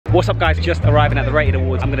What's up guys, just arriving at the Rated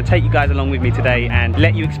Awards. I'm gonna take you guys along with me today and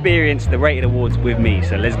let you experience the Rated Awards with me.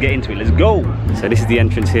 So let's get into it, let's go. So this is the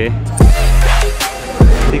entrance here.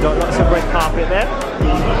 They got lots of red carpet there.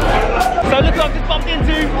 So look who I've just bumped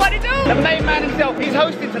into. What did you do? The main man himself, he's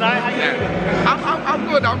hosting tonight. How you doing? I'm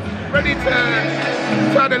good, I'm ready to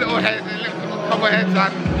turn a little head, a couple of heads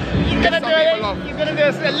and you're gonna do a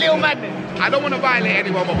little madness. I don't want to violate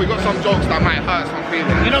anyone, but we got some jokes that might hurt some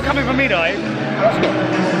feelings. You're not coming from me though, are you?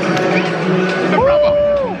 The brother.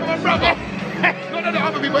 My brother. None of the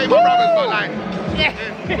other people ain't my brothers, but like, yeah.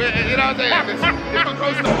 You know what I'm saying? It's not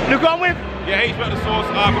close enough. Look what I'm with. Yeah, HP the Source.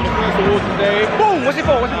 I got the first award today. Boom! What's it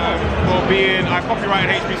for? What's it for? For being, I copyrighted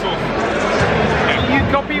HP Source. Yeah. You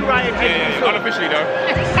copyrighted HP Source? Unofficially though.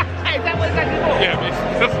 Is that what it's actually for? Yeah, miss.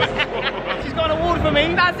 She's got an award for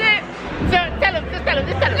me. That's it. So tell him, just tell him.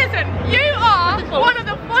 Listen, you are one of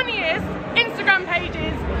the funniest Instagram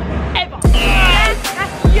pages ever. Yes,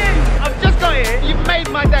 that's you. I've just got here. You've made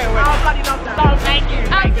my day already. I bloody love that. Oh, thank you.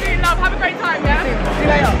 Absolutely love. Have a great time, yeah? See you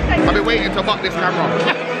later. I've been waiting to buck this camera.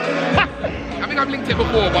 I think I've linked it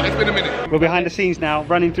before, but it's been a minute. We're behind the scenes now,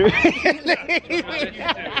 running through.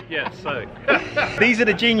 Yeah, so. These are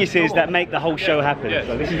the geniuses that make the whole show happen. Yes.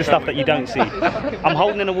 So this is the stuff that you don't see. I'm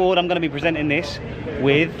holding an award. I'm going to be presenting this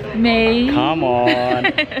with Me. Come on.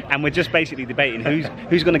 And we're just basically debating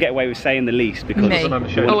who's going to get away with saying the least because Me.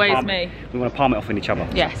 Always me. We want to palm it off on each other.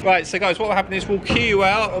 Yes. Right, so guys, what will happen is we'll cue you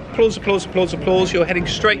out. Applause, applause, applause, applause. You're heading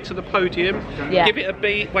straight to the podium. Yeah. Give it a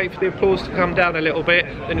beat, wait for the applause to come down a little bit,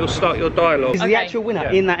 then you'll start your dialogue. Is the actual winner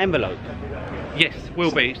in that envelope? Yes,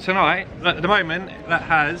 will be. Tonight, at the moment, that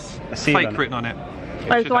has fake written on it.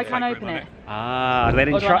 Oh, so I can't open it? Ah, they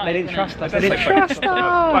didn't trust us. They didn't That's trust us.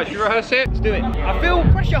 Right, should you rehearse it? Let's do it. I feel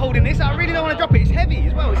pressure holding this. I really don't want to drop it. It's heavy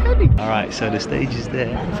as well. It's heavy. All right, so the stage is there.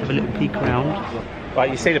 Let's have a little peek around. Right,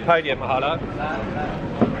 you see the podium, Mahala.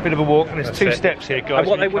 Bit of a walk, and there's two steps here, guys. And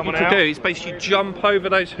what they want you to do is basically jump over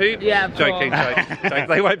those hoops. Yeah, joking.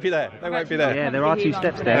 They won't be there. They won't be there. Yeah, there are two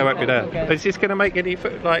steps there. They won't be there. But is this going to make any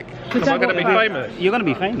like? Am I going to be famous? You're going to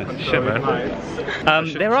be famous. Shit, man.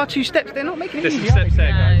 There are two steps. They're not making it There's easy. some steps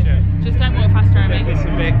there, guys. Yeah. Just don't walk faster at me. It's a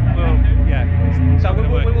bit. Well, yeah. So we'll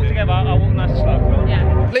walk together. I'll walk nice and slow.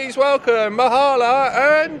 Yeah. Please welcome Mahala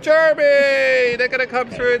and Jeremy. They're going to come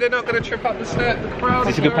through. They're not going to trip up the set. The crowd.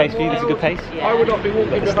 This is a good pace for you. This is a good pace. Yeah. I would not be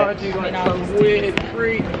walking behind you like some weird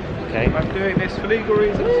freak. Okay. I'm doing this for legal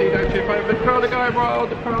reasons, so you don't trip over. The crowd are going wild.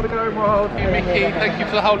 The crowd are going wild. Mickey, thank you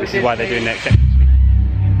for the whole. This is why they're doing next.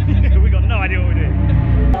 We got no idea what we're doing.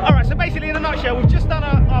 Alright, so basically in a nutshell, we've just done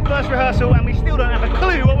our first rehearsal and we still don't have a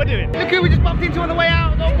clue what we're doing. Look who we just bumped into on the way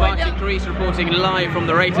out. Bartek Grease reporting live from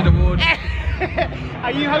the Rated Awards.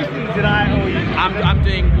 Are you hosting tonight or are you... I'm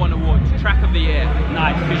doing one award, track of the year.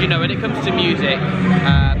 Nice. Because you know, when it comes to music,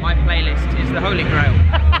 my playlist is the holy grail.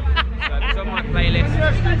 So it's on my playlist.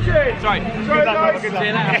 Sorry. Good luck, good luck. See you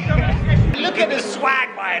later. Look at the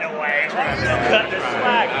swag, by the way. Look at the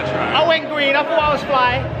swag. I went green, I thought I was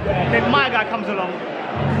fly. Then my guy comes along.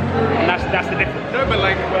 And that's the difference. No, but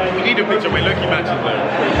like, we need a picture where Loki matches though.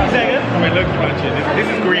 Say again? Where Loki matches.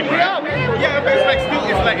 This is green, right? Yeah, but it's like still,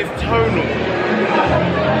 it's tonal.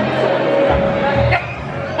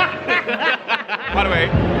 By the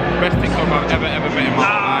way, best TikTok I've ever met in my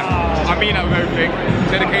life. I mean that with everything.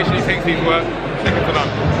 Dedication he takes his work, second to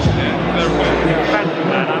none. Yeah, very good. Thank you,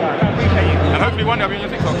 man. I appreciate you. And hopefully one day I'll be on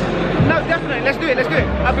your TikTok. No, definitely. Let's do it.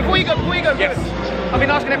 Before you go, yes. I've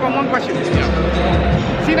been asking everyone one question.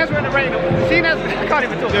 Yeah. Seeing as we're in the Rated Awards, I can't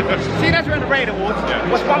even talk. Seeing as we're in the Rated Awards,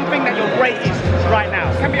 what's one thing that you're rating right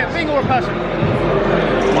now? Can be a thing or a person.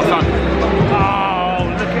 My son. Oh,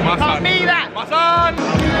 look at My you. Can't son. be that. My son!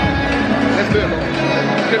 Let's do it. Look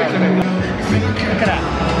at that.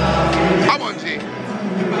 Come on, G.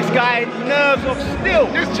 This guy nerves of steel.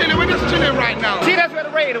 Just chilling, we're just chilling right now. See, that's where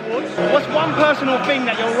the Rated Awards. What's one personal thing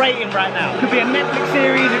that you're rating right now? Could be a Netflix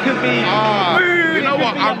series, it could be food. You know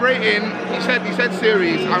what? I'm rating, he said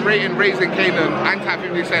series, I'm rating Raising Canaan, Anti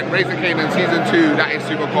 50 Cent, Raising Canaan season 2, that is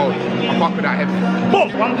super cold. I fuck with that heavy.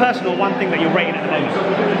 Boom! One personal, one thing that you're rating at the moment.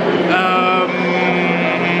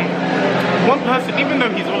 One person, even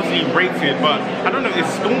though he's obviously rated, but I don't know, it's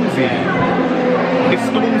Stormzy. It's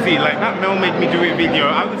Stormzy, like that Mel Made Me Do It video,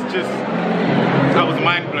 I was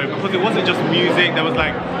mind blown because it wasn't just music, there was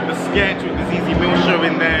like the sketch with the ZZ Mill show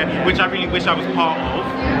in there, which I really wish I was part of.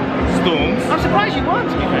 Storms. I'm surprised you weren't,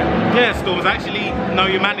 to be fair. Yeah, Storms, actually know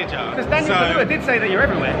your manager. Because Daniel Kaluuya did say that you're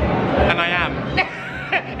everywhere. And I am.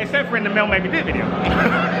 Except for in the Mel Made Me Do It video.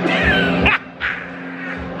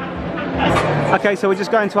 Okay, so we're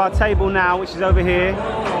just going to our table now, which is over here.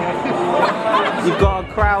 You've got a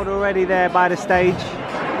crowd already there by the stage,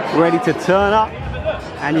 ready to turn up.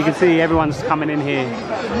 and you can see everyone's coming in here.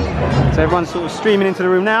 So everyone's sort of streaming into the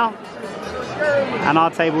room now, and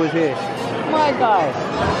our table is here. My guy,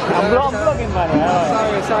 I'm vlogging, buddy.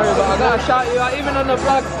 Sorry, but I gotta shout you out even on the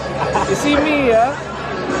vlog. You see me, yeah?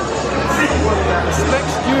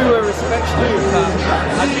 Respect's due where respect's due.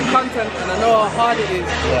 I do content and I know how hard it is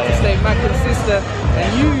to stay mad consistent, and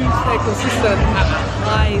you stay consistent at a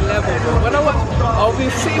high level. When I watch, I'll be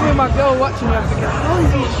sitting with my girl watching you, I'm thinking, how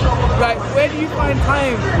is he? Like, where do you find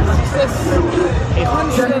time? It's just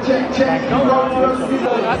constant. I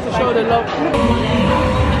have to show the love.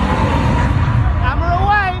 Camera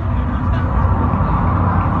away!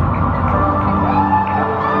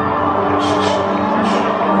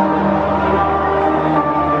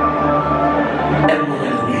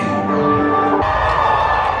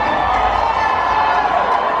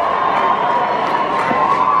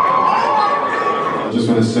 I just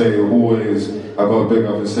want to say always, I've got a big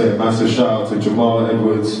up and say a massive shout out to Jamal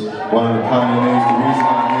Edwards, one of the pioneers, the reason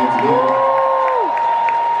I'm here today.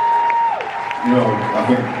 You know, I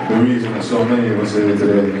think the reason that so many of us are here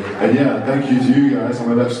today. And yeah, thank you to you guys. I'm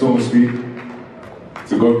going to let Storm speak.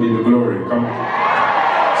 To God be the glory. Come on.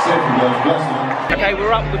 Safe you guys, bless man. Okay,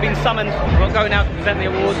 we're up, we've been summoned, we're going out to present the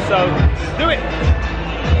awards, so do it!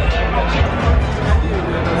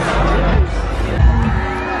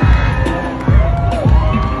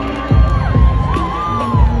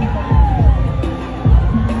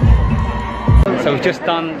 So we've just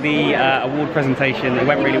done the award presentation. It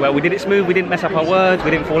went really well. We did it smooth, we didn't mess up our words, we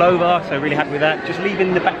didn't fall over, so really happy with that. Just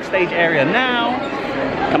leaving the backstage area now,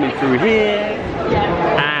 coming through here,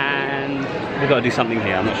 and we've got to do something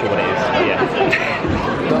here. I'm not sure what it is, but yeah.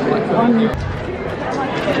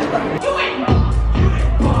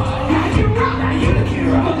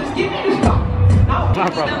 No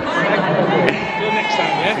problem. Till next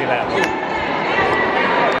time, yeah? See you later.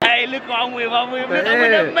 Hey, look what I'm with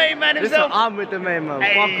the main man himself. Listen, I'm with the main man,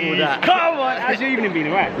 Hey, fuck all that. Come on, how's your evening been,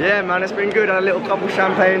 alright? Yeah man, it's been good, I had a little couple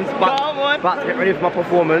champagnes, but Come on. about to get ready for my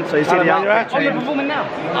performance, so you see the outfit Oh, you're change. performing now?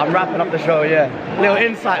 I'm wrapping up the show, yeah. Little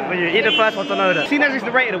insight for you, you're the first one to know that. Seeing as it's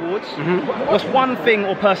the Rated Awards, what's one thing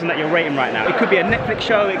or person that you're rating right now? It could be a Netflix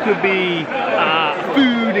show, it could be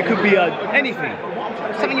food, it could be anything.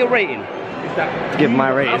 Something you're rating. Give my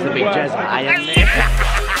ratings a big jazz, but I am there.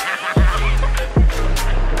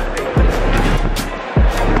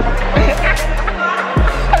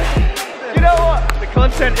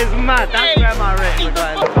 Content is mad, that's where my rating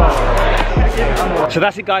is. So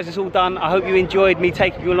that's it guys, it's all done. I hope you enjoyed me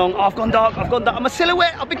taking you along. Oh, I've gone dark, I'm a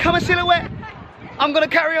silhouette, I've become a silhouette. I'm gonna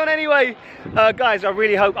carry on anyway. Guys, I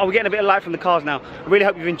really hope, we're getting a bit of light from the cars now. I really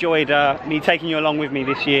hope you've enjoyed me taking you along with me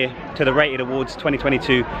this year to the Rated Awards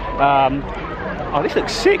 2022. Oh, this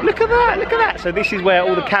looks sick, look at that, look at that. So this is where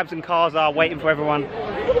all the cabs and cars are waiting for everyone,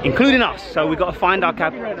 including us. So we've got to find our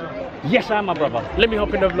cab. Yes, I am, my brother. Let me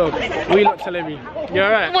hop in the vlog. What are you not telling me? You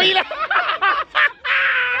alright? What you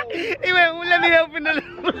He went, well, let me help in the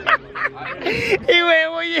He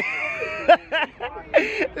went, what you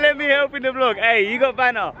let me help in the vlog. Hey, you got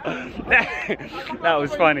banner. That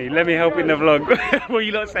was funny. Let me help in the vlog. What are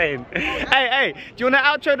you not saying? Hey, do you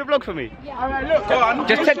want to outro the vlog for me? Yeah. Alright, look, go on.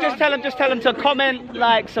 Just tell them to comment,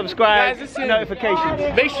 like, subscribe, Guys,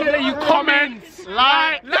 notifications. Make sure that you comment,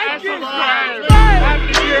 like and subscribe.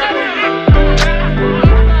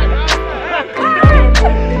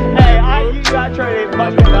 Hey, you outro it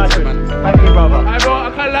much better, man. Thank you, brother. I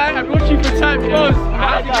can't lie, I've watched you for time, boss. I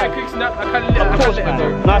had to get a quick snap. I can't. Of course,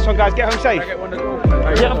 nice one, guys. Get home safe. I get one to go.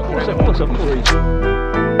 Yeah, of course.